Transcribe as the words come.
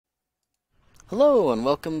Hello and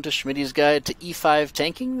welcome to Schmidy's Guide to E5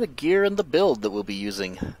 Tanking, the gear and the build that we'll be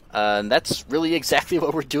using. And that's really exactly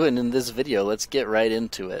what we're doing in this video. Let's get right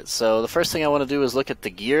into it. So the first thing I want to do is look at the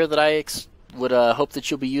gear that I would hope that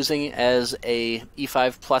you'll be using as a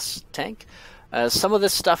E5 Plus tank. Some of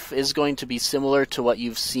this stuff is going to be similar to what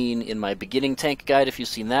you've seen in my beginning tank guide if you've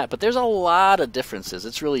seen that, but there's a lot of differences.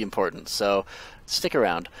 It's really important, so stick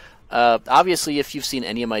around. Obviously, if you've seen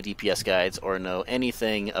any of my DPS guides or know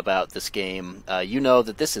anything about this game, you know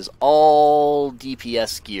that this is all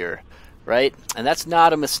DPS gear, right? And that's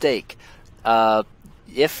not a mistake.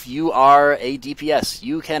 If you are a DPS,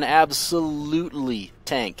 you can absolutely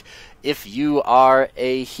tank. If you are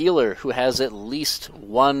a healer who has at least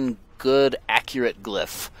one good, accurate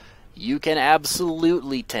glyph, you can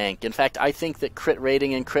absolutely tank. In fact, I think that crit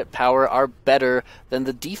rating and crit power are better than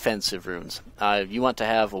the defensive runes. You want to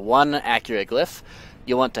have one accurate glyph.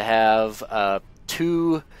 You want to have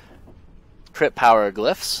two crit power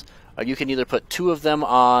glyphs. You can either put two of them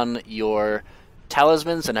on your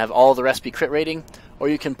talismans and have all the rest be crit rating, or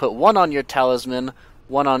you can put one on your talisman,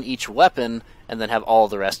 one on each weapon, and then have all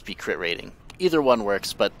the rest be crit rating. Either one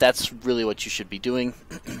works, but that's really what you should be doing.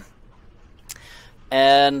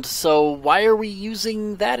 And so why are we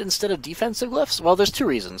using that instead of defensive glyphs? Well, there's two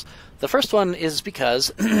reasons. The first one is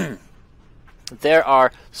because there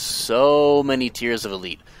are so many tiers of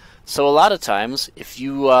elite. So a lot of times, if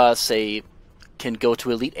you, say, can go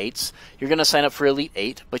to Elite 8s, you're going to sign up for Elite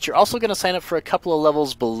 8, but you're also going to sign up for a couple of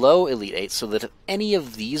levels below Elite 8, so that if any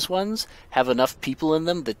of these ones have enough people in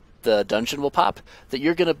them that the dungeon will pop, that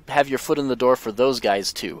you're going to have your foot in the door for those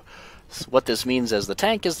guys too. So what this means as the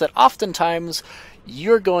tank is that oftentimes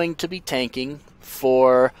you're going to be tanking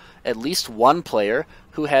for at least one player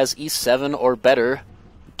who has E7 or better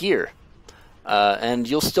gear. And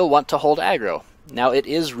you'll still want to hold aggro. Now, it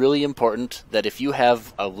is really important that if you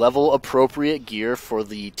have a level appropriate gear for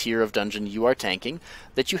the tier of dungeon you are tanking,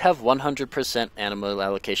 that you have 100% animal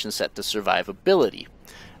allocation set to survivability.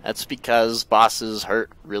 That's because bosses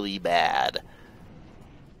hurt really bad.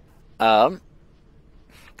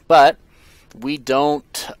 But we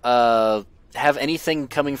don't have anything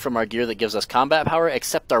coming from our gear that gives us combat power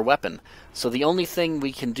except our weapon. So the only thing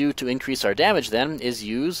we can do to increase our damage then is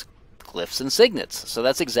use glyphs and signets. So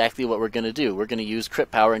that's exactly what we're going to do. We're going to use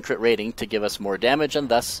crit power and crit rating to give us more damage and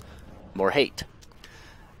thus more hate.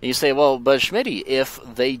 And you say, well, but Schmidy, if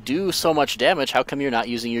they do so much damage, how come you're not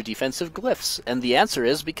using your defensive glyphs? And the answer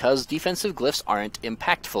is because defensive glyphs aren't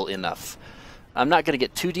impactful enough. I'm not going to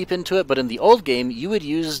get too deep into it, but in the old game, you would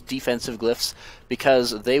use defensive glyphs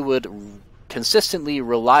because they would consistently,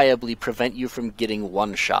 reliably prevent you from getting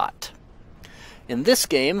one shot. In this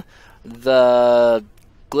game, the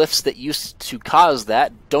glyphs that used to cause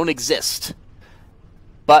that don't exist,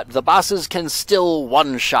 but the bosses can still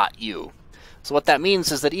one-shot you. So what that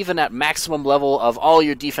means is that even at maximum level of all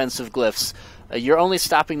your defensive glyphs, you're only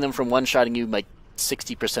stopping them from one-shotting you like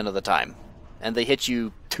 60% of the time. And they hit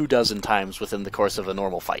you 24 times within the course of a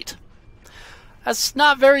normal fight. That's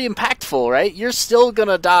not very impactful, right? You're still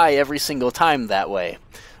gonna die every single time that way.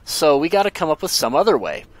 So we gotta come up with some other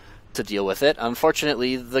way to deal with it.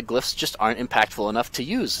 Unfortunately, the glyphs just aren't impactful enough to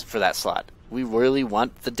use for that slot. We really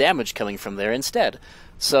want the damage coming from there instead.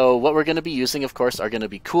 So what we're gonna be using, of course, are gonna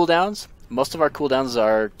be cooldowns. Most of our cooldowns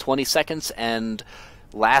are 20 seconds and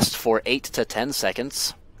last for 8 to 10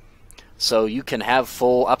 seconds. So you can have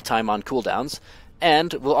full uptime on cooldowns,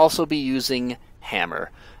 and we'll also be using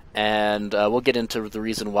Hammer. And we'll get into the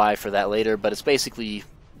reason why for that later, but it's basically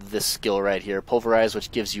this skill right here, Pulverize,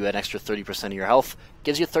 which gives you an extra 30% of your health,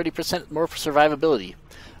 gives you 30% more survivability.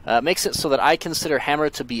 Makes it so that I consider Hammer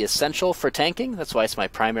to be essential for tanking, that's why it's my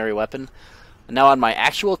primary weapon. Now on my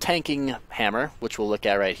actual tanking hammer, which we'll look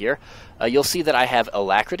at right here, you'll see that I have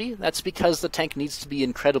Alacrity. That's because the tank needs to be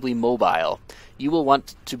incredibly mobile. You will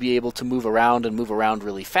want to be able to move around and move around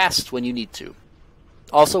really fast when you need to.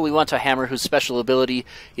 Also, we want a hammer whose special ability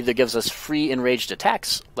either gives us free enraged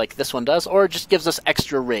attacks, like this one does, or just gives us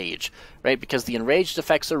extra rage, right? Because the enraged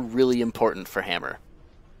effects are really important for Hammer.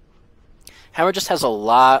 Hammer just has a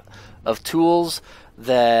lot of tools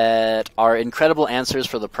that are incredible answers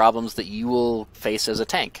for the problems that you will face as a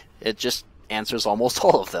tank. It just answers almost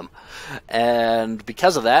all of them. And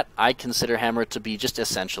because of that, I consider Hammer to be just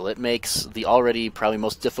essential. It makes the already probably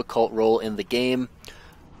most difficult role in the game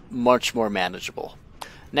much more manageable.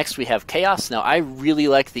 Next we have Chaos. Now I really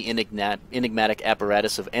like the enigmatic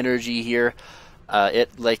apparatus of energy here.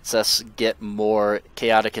 It lets us get more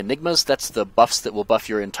chaotic enigmas. That's the buffs that will buff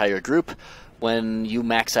your entire group. when you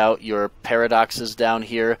max out your paradoxes down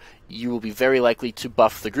here, you will be very likely to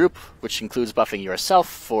buff the group, which includes buffing yourself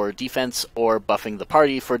for defense or buffing the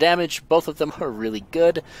party for damage. Both of them are really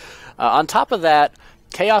good. On top of that,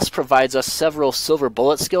 Chaos provides us several silver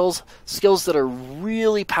bullet skills that are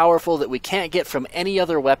really powerful that we can't get from any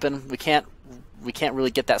other weapon. We can't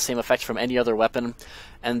really get that same effect from any other weapon,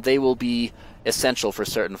 and they will be essential for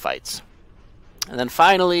certain fights. And then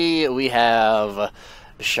finally, we have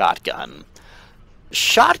Shotgun.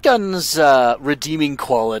 Shotgun's redeeming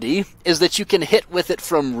quality is that you can hit with it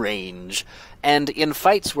from range. And in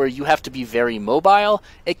fights where you have to be very mobile,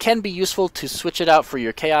 it can be useful to switch it out for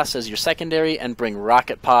your Chaos as your secondary and bring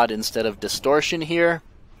Rocket Pod instead of Distortion here.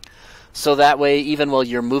 So that way, even while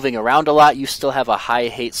you're moving around a lot, you still have a high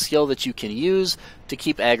hate skill that you can use to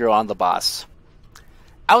keep aggro on the boss.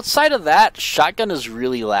 Outside of that, Shotgun is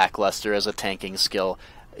really lackluster as a tanking skill.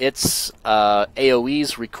 Its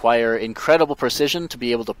AoEs require incredible precision to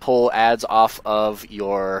be able to pull adds off of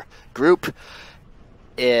your group.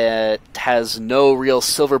 It has no real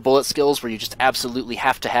silver bullet skills where you just absolutely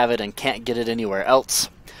have to have it and can't get it anywhere else.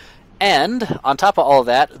 And on top of all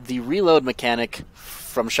that, the reload mechanic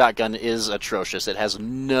from Shotgun is atrocious. It has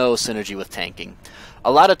no synergy with tanking.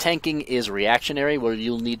 A lot of tanking is reactionary, where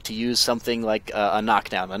you'll need to use something like a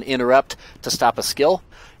knockdown, an interrupt, to stop a skill.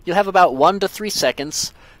 You'll have about 1 to 3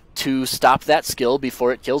 seconds to stop that skill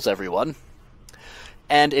before it kills everyone.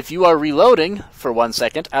 And if you are reloading for 1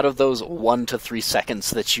 second out of those 1 to 3 seconds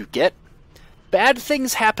that you get, bad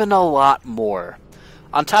things happen a lot more.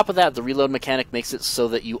 On top of that, the reload mechanic makes it so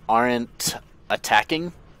that you aren't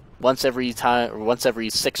attacking once every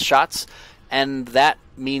 6 shots, and that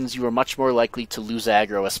means you are much more likely to lose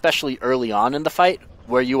aggro, especially early on in the fight,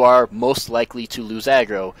 where you are most likely to lose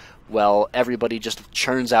aggro. Well, everybody just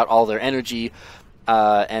churns out all their energy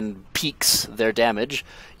and peaks their damage.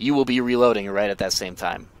 You will be reloading right at that same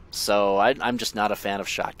time. So I'm just not a fan of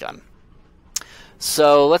Shotgun.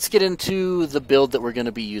 So let's get into the build that we're going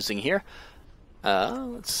to be using here.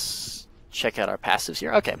 Let's check out our passives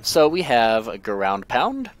here. Okay, so we have a Ground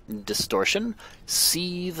Pound, Distortion,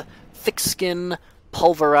 Seethe, Thick Skin,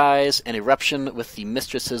 Pulverize, and Eruption with the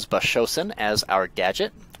Mistress's Bashosin as our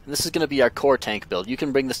gadget. And this is going to be our core tank build. You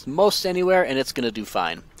can bring this most anywhere and it's going to do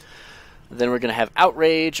fine. Then we're going to have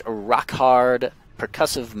Outrage, Rock Hard,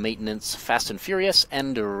 Percussive Maintenance, Fast and Furious,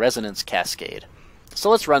 and Resonance Cascade. So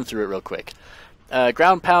let's run through it real quick.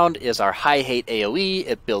 Ground Pound is our high hate AoE.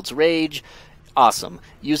 It builds rage. Awesome.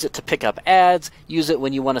 Use it to pick up adds. Use it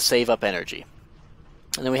when you want to save up energy.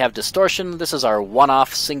 And then we have Distortion. This is our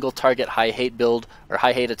one-off single target high hate build, or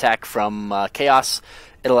high hate attack from Chaos.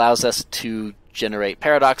 It allows us to generate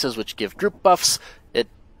paradoxes, which give group buffs. It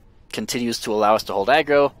continues to allow us to hold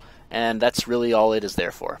aggro, and that's really all it is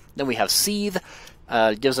there for. Then we have Seethe.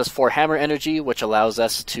 It gives us 4 hammer energy, which allows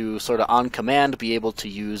us to sort of on command be able to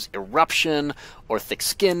use Eruption or Thick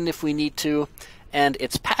Skin if we need to. And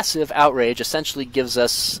its passive, Outrage, essentially gives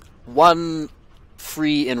us 1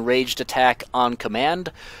 free enraged attack on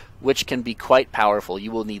command, which can be quite powerful.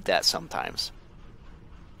 You will need that sometimes.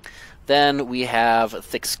 Then we have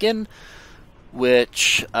Thick Skin,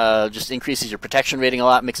 which just increases your protection rating a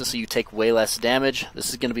lot, makes it so you take way less damage. This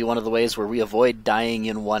is going to be one of the ways where we avoid dying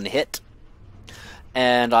in 1 hit.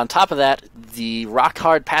 And on top of that, the Rock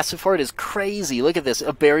Hard passive for it is crazy. Look at this.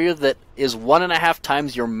 A barrier that is 1.5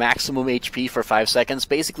 times your maximum HP for 5 seconds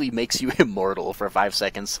basically makes you immortal for 5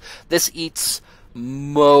 seconds. This eats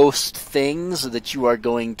most things that you are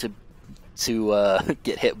going to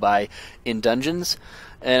get hit by in dungeons.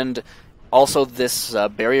 And also, this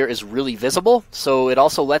barrier is really visible, so it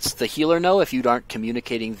also lets the healer know if you aren't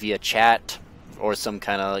communicating via chat or some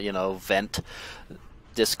kind of, vent,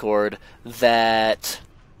 Discord, that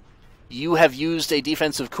you have used a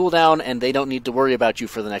defensive cooldown and they don't need to worry about you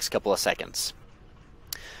for the next couple of seconds.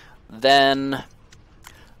 Then,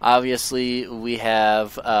 obviously, we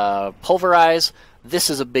have Pulverize. This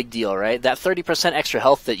is a big deal, right? That 30% extra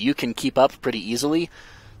health that you can keep up pretty easily,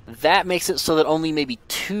 that makes it so that only maybe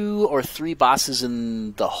 2 or 3 bosses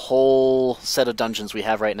in the whole set of dungeons we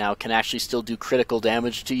have right now can actually still do critical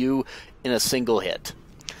damage to you in a single hit.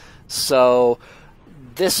 So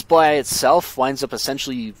this by itself winds up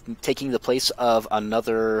essentially taking the place of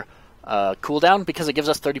another cooldown because it gives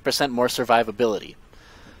us 30% more survivability.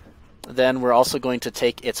 Then we're also going to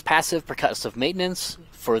take its passive, Percussive Maintenance,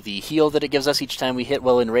 for the heal that it gives us each time we hit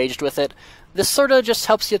while enraged with it. This sort of just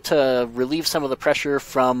helps you to relieve some of the pressure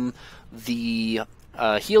from the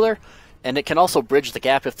healer, and it can also bridge the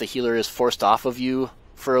gap if the healer is forced off of you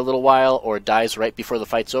for a little while or dies right before the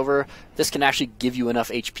fight's over. This can actually give you enough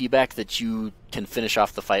HP back that you can finish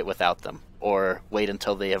off the fight without them. or wait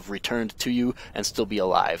until they have returned to you and still be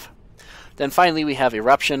alive. Then finally we have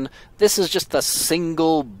Eruption. This is just the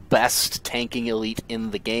single best tanking elite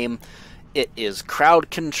in the game. It is crowd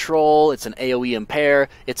control, it's an AoE impair,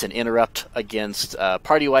 it's an interrupt against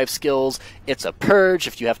party wipe skills, it's a purge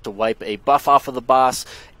if you have to wipe a buff off of the boss,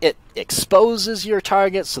 it exposes your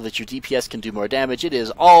target so that your DPS can do more damage. It is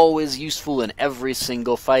always useful in every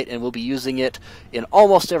single fight, and we'll be using it in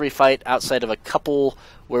almost every fight outside of a couple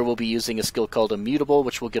where we'll be using a skill called Immutable,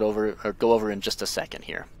 which we'll go over in just a second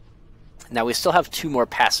here. Now we still have two more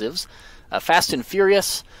passives. Fast and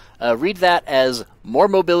Furious, read that as more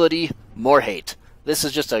mobility, more hate. This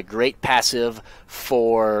is just a great passive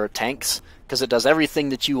for tanks because it does everything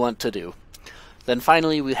that you want to do. Then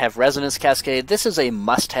finally we have Resonance Cascade. This is a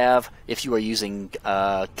must-have if you are using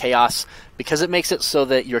Chaos because it makes it so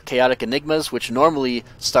that your Chaotic Enigmas, which normally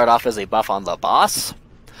start off as a buff on the boss,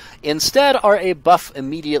 instead are a buff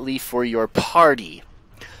immediately for your party.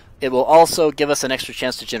 It will also give us an extra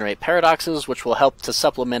chance to generate paradoxes, which will help to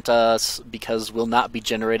supplement us because we'll not be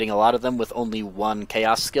generating a lot of them with only one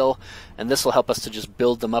Chaos skill, and this will help us to just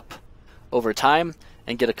build them up over time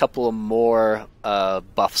and get a couple of more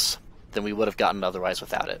buffs than we would have gotten otherwise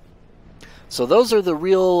without it. So those are the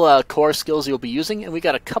real core skills you'll be using, and we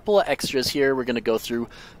got a couple of extras here we're going to go through.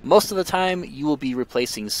 Most of the time you will be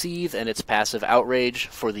replacing Seethe and its passive Outrage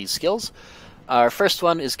for these skills. Our first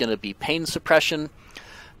one is going to be Pain Suppression.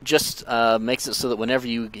 Just makes it so that whenever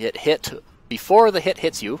you get hit, before the hit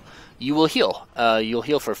hits you, you will heal. You'll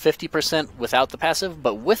heal for 50% without the passive,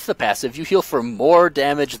 but with the passive, you heal for more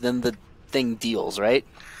damage than the thing deals, right?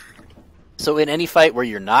 So in any fight where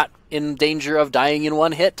you're not in danger of dying in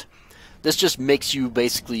one hit, this just makes you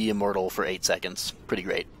basically immortal for 8 seconds. Pretty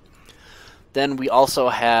great. Then we also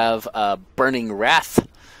have Burning Wrath,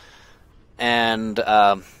 and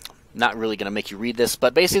not really going to make you read this,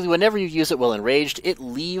 but basically whenever you use it while enraged, it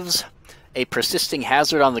leaves a persisting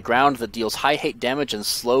hazard on the ground that deals high hate damage and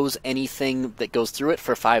slows anything that goes through it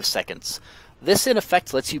for 5 seconds. This in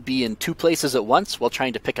effect lets you be in 2 places at once while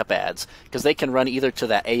trying to pick up ads, because they can run either to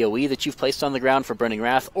that AoE that you've placed on the ground for Burning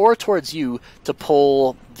Wrath, or towards you to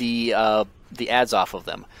pull the ads off of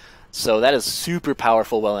them. So that is super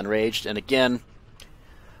powerful while enraged, and again,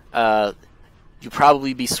 you'll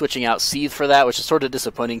probably be switching out Seethe for that, which is sort of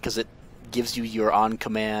disappointing because it gives you your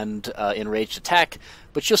on-command enraged attack,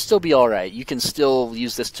 but you'll still be alright. You can still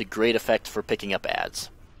use this to great effect for picking up ads.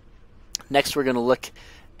 Next we're going to look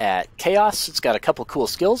at Chaos. It's got a couple cool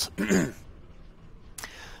skills.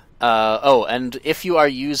 And if you are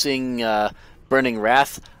using Burning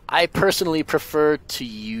Wrath, I personally prefer to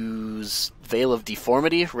use Veil of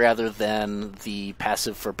Deformity rather than the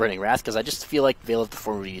passive for Burning Wrath, because I just feel like Veil of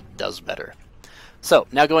Deformity does better. So,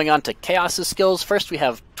 now going on to Chaos's skills. First we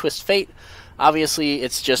have Twist Fate. Obviously,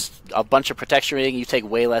 it's just a bunch of protection rating. You take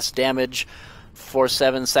way less damage for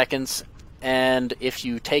 7 seconds. And if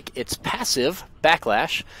you take its passive,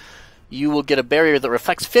 Backlash, you will get a barrier that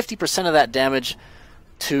reflects 50% of that damage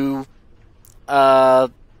to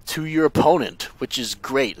your opponent, which is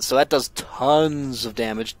great. So that does tons of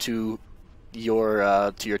damage to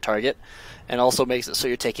your target, and also makes it so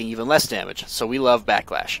you're taking even less damage. So we love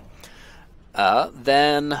Backlash.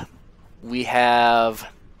 Then we have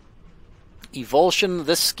Evulsion.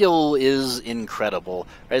 This skill is incredible.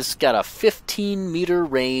 It's got a 15-meter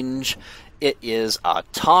range. It is a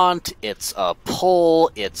taunt, it's a pull,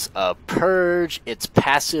 it's a purge, its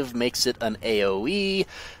passive makes it an AoE.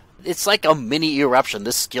 It's like a mini eruption.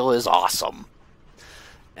 This skill is awesome.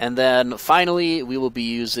 And then finally, we will be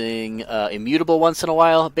using Immutable once in a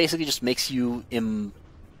while. It basically just makes you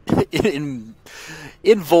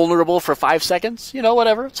invulnerable for 5 seconds. You know,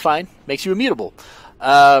 whatever, it's fine. Makes you immutable.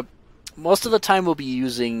 Most of the time we'll be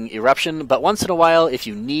using Eruption, but once in a while, if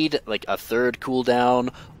you need like a third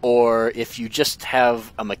cooldown, or if you just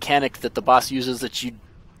have a mechanic that the boss uses that you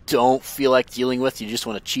don't feel like dealing with, you just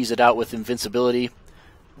want to cheese it out with invincibility,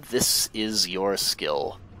 this is your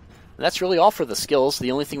skill. And that's really all for the skills.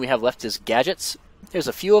 The only thing we have left is gadgets. There's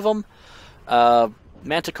a few of them.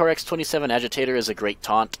 Manticore X27 Agitator is a great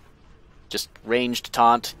taunt. Just ranged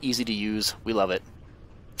taunt, easy to use, we love it.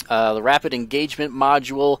 The Rapid Engagement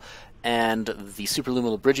module and the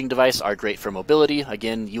Superluminal Bridging device are great for mobility.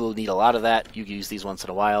 Again, you will need a lot of that. You can use these once in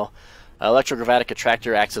a while. Electrographic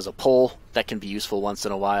Attractor acts as a pull. That can be useful once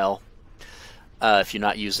in a while if you're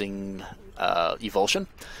not using Evulsion.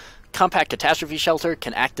 Compact Catastrophe Shelter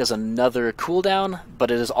can act as another cooldown, but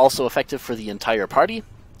it is also effective for the entire party.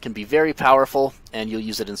 It can be very powerful, and you'll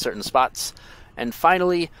use it in certain spots. And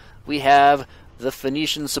finally, we have the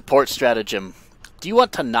Phoenician Support Stratagem. Do you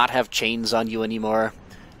want to not have chains on you anymore?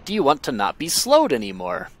 Do you want to not be slowed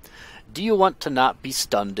anymore? Do you want to not be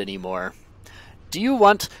stunned anymore? Do you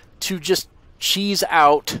want to just cheese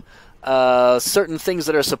out certain things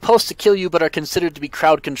that are supposed to kill you but are considered to be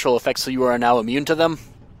crowd control effects, so you are now immune to them?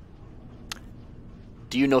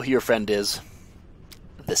 Do you know who your friend is?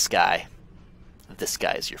 This guy. This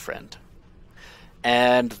guy is your friend.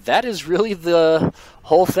 And that is really the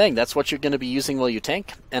whole thing. That's what you're going to be using while you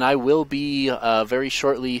tank. And I will be very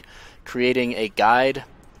shortly creating a guide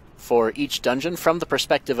for each dungeon from the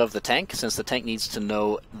perspective of the tank, since the tank needs to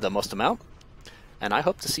know the most amount. And I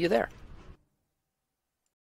hope to see you there.